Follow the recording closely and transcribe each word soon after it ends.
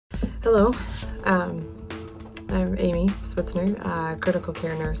Hello, I'm Amy Switzner, critical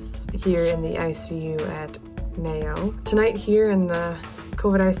care nurse here in the ICU at Mayo. Tonight here in the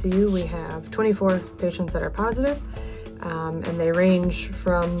COVID ICU we have 24 patients that are positive, and they range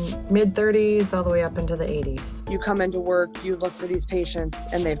from mid-30s all the way up into the 80s. You come into work, you look for these patients,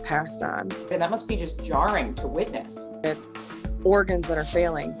 and they've passed on. And that must be just jarring to witness. It's organs that are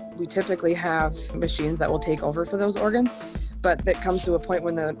failing. We typically have machines that will take over for those organs, but that comes to a point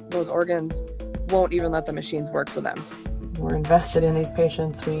when those organs won't even let the machines work for them. We're invested in these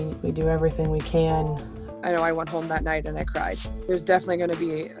patients. We do everything we can. I know I went home that night and I cried. There's definitely going to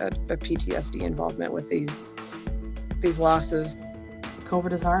be a PTSD involvement with these losses.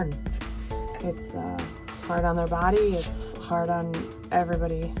 COVID is hard. It's hard on their body. It's hard on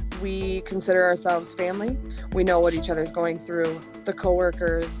everybody. We consider ourselves family. We know what each other's going through. The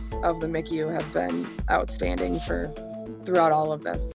coworkers of the MICU have been outstanding throughout all of this.